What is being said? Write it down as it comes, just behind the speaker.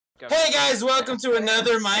Go. Hey guys, welcome to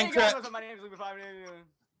another Minecraft.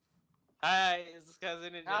 Hi, is this guy's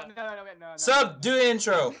in it? No. Sub, do the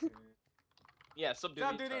intro. Yeah, sub do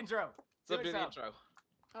the intro. Sub do the intro.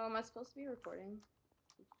 Oh, am I supposed to be recording?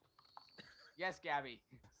 Yes, Gabby.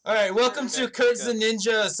 Alright, welcome to Kurt's the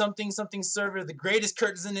Ninja something server, the greatest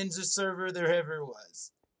Kurt's the Ninja server there ever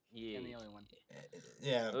was. Yeah. And the only one.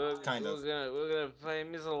 Yeah, kind of. We're gonna play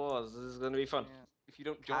Missile Wars. This is gonna be fun. Yeah. If you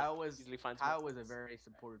don't join, Kyle was easily find Kyle was a very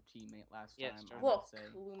supportive teammate last Yeah, time. it's true. I would Look, say.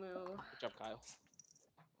 Lumu. Good job, Kyle.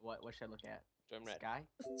 What should I look at? Join red. Sky?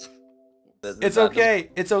 It's okay.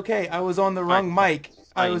 It's okay. I was on the wrong mic.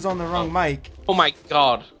 I was on the wrong mic. Oh my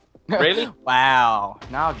god. Really? Wow.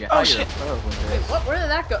 Now I'll get. Oh shit. Wait, what? Where did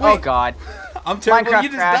that go? Oh god. I'm terrible. Minecraft You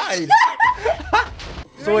just crashed. died.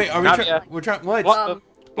 So wait, are we Navia. we're trying what? Block them.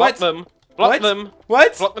 Block What? them. Block What? them.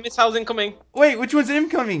 What? Block the missiles incoming. Wait, which one's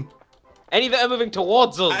incoming? Any that are moving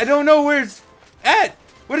towards us. I don't know where it's at.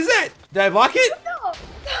 What is that? Did I block it? No.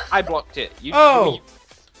 I blocked it. Oh.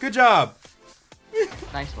 Good job.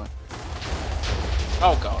 Nice one.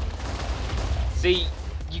 Oh god. See,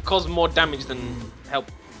 you cause more damage than help.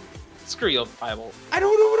 Screw your fireball. I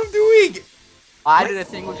don't know what I'm doing. I did a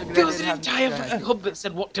thing with the There was an entire hub that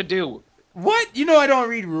said what to do. What? You know I don't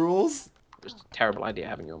read rules. It's a terrible idea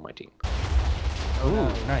having you on my team. Ooh,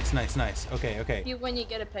 nice. Okay. When you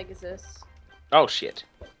get a Pegasus. Oh shit.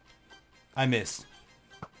 I missed.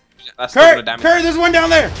 That's still gonna Kurt, damage. there's one down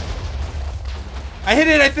there. I hit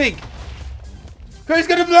it, I think. Kurt's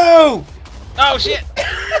gonna blow. Oh shit.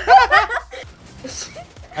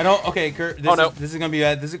 I don't. Okay, Kurt. This is gonna be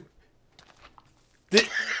bad.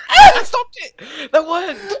 I stopped it. That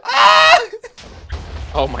worked. Ah!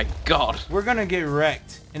 Oh my god. We're gonna get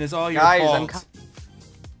wrecked, and it's all your Guys, fault.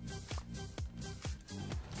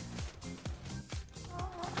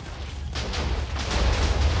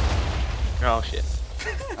 Oh shit.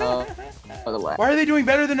 By the way. Why are they doing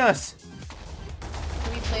better than us?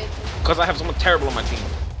 We played. Because I have someone terrible on my team.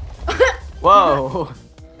 Whoa.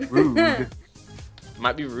 Rude.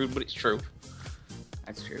 Might be rude, but it's true.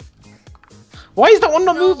 That's true. Why is that one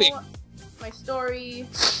not moving? My story.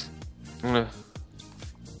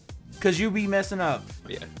 Cause you be messing up.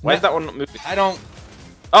 Yeah. Why is that one not moving? I don't.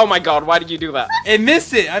 Oh my god, why did you do that? It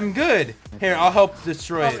missed it. I'm good. Here, I'll help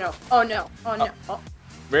destroy it. Oh no. Oh.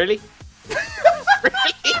 Really?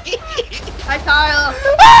 Hi, Kyle.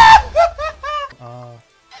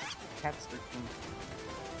 Cat's freaking.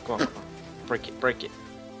 Go on. Break it.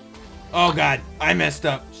 Oh god, I messed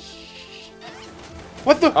up.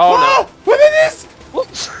 What the? Oh, no. What is this?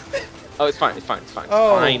 Whoops. Oh, it's fine.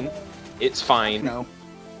 Oh. It's fine. No.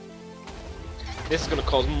 This is gonna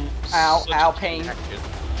cause Ow, pain. action.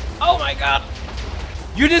 Oh my god.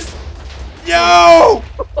 You just. Yo!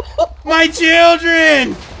 My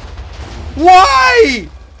children! Why?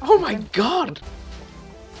 Oh my god.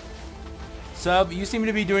 Sub, you seem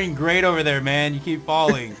to be doing great over there, man. You keep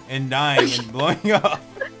falling and dying and blowing up.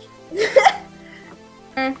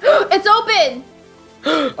 It's open.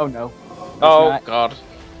 Oh no. Oh not. god.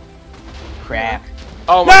 Crap.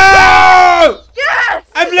 Oh my No! Yes.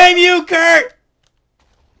 I blame you, Kurt!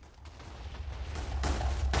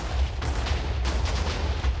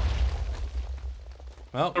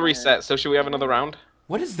 Well, reset. So should we have another round?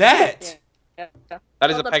 what is that?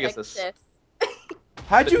 That is a Pegasus.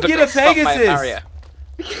 How'd you But get a got stopped by Pegasus? barrier.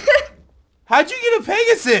 How'd you get a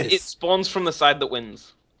Pegasus? It spawns from the side that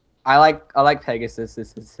wins. I like Pegasus.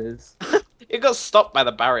 It got stopped by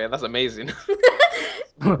the barrier. That's amazing.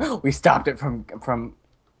 We stopped it from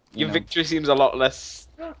Your know. victory seems a lot less.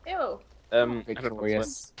 Ew. I don't know what's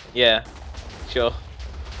victorious. left. Yeah. Sure.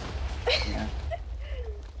 Yeah.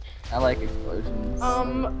 I like explosions.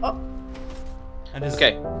 I just-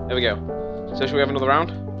 Okay. There we go. So should we have another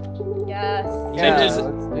round? Yes. Yeah, Let's do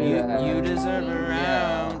that. you deserve a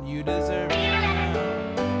round. You deserve a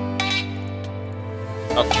round.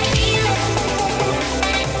 Oh.